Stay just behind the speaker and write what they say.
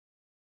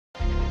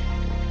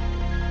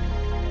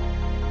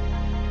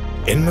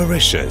In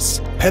Mauritius,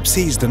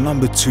 Pepsi is the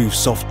 #2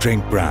 soft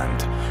drink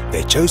brand.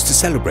 They chose to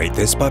celebrate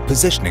this by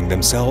positioning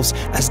themselves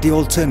as the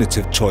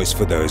alternative choice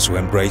for those who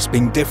embrace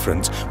being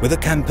different with the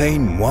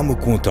campaign Moi me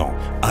content,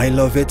 I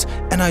love it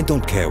and I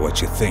don't care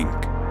what you think.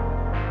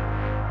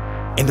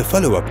 In the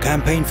follow-up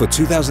campaign for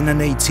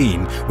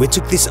 2018, we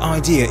took this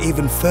idea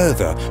even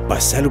further by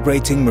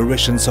celebrating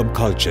Mauritian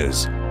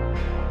subcultures.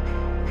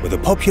 With a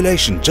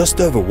population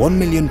just over 1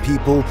 million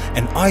people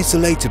and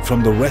isolated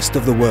from the rest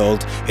of the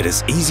world, it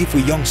is easy for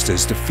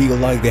youngsters to feel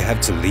like they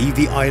have to leave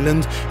the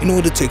island in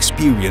order to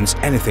experience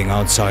anything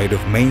outside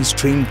of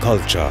mainstream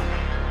culture.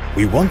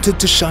 We wanted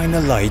to shine a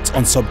light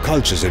on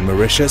subcultures in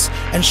Mauritius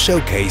and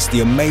showcase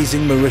the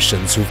amazing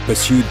Mauritians who've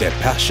pursued their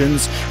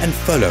passions and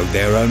followed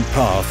their own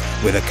path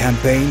with a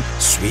campaign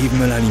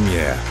Suive-moi la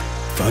lumière,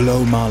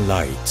 Follow my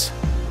light.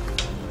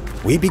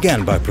 We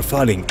began by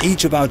profiling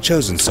each of our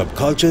chosen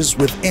subcultures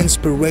with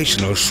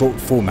inspirational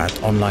short-format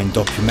online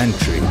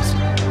documentaries.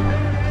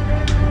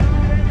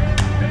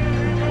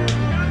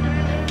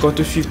 Quand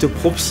te suivre, te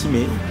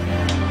proximer,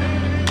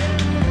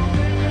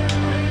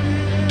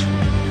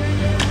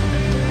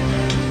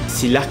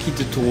 c'est là qui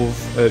te trouve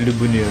le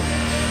bonheur.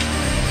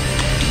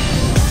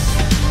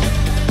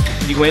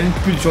 Il y a une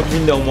pulsion qui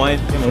vient dans moi,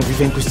 j'ai envie de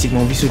faire une acoustique, j'ai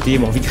envie de sauter,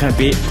 j'ai envie de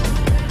grimper.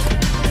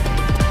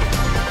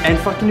 Une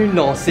fois que nous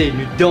lançons,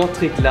 nous dans ce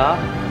truc-là,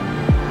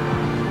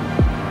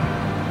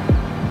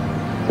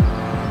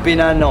 il y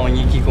a un an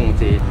qui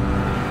comptait.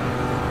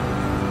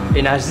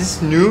 Et nous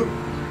juste nous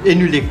et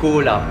nous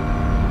l'écho là.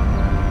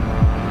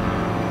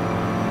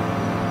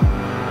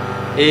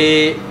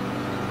 Et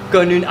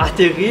quand nous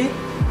atterrit,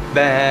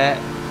 ben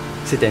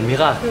c'est un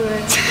miracle. Ouais.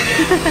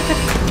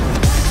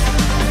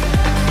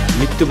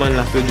 Mais tu mets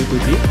la peur de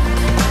côté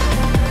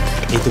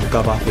et tu es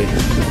capable de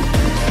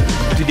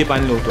faire. Tout dépend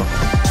de l'autre.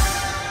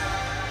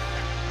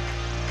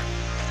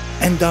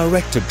 And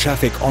directed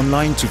traffic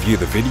online to view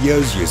the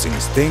videos using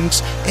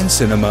Stinks in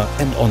cinema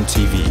and on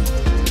TV.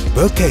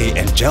 Bouquet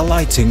and gel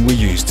lighting were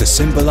used to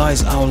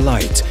symbolize our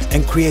light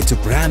and create a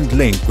brand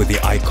link with the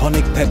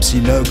iconic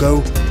Pepsi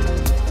logo,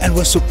 and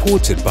were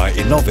supported by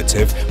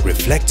innovative,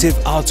 reflective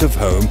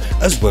out-of-home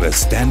as well as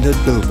standard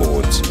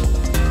billboards.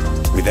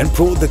 We then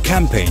brought the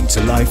campaign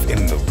to life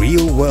in the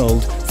real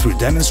world through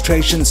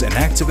demonstrations and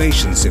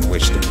activations in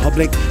which the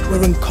public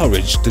were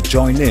encouraged to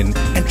join in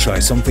and try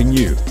something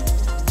new.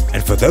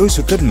 And for those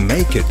who couldn't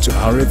make it to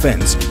our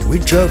events, we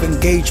drove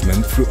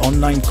engagement through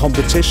online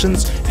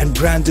competitions and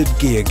branded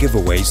gear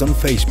giveaways on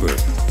Facebook,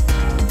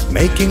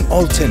 making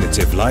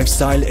alternative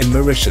lifestyle in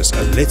Mauritius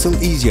a little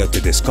easier to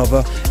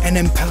discover and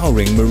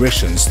empowering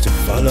Mauritians to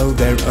follow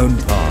their own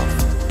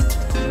path.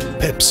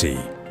 Pepsi,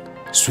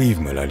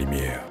 suive-moi la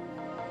lumière.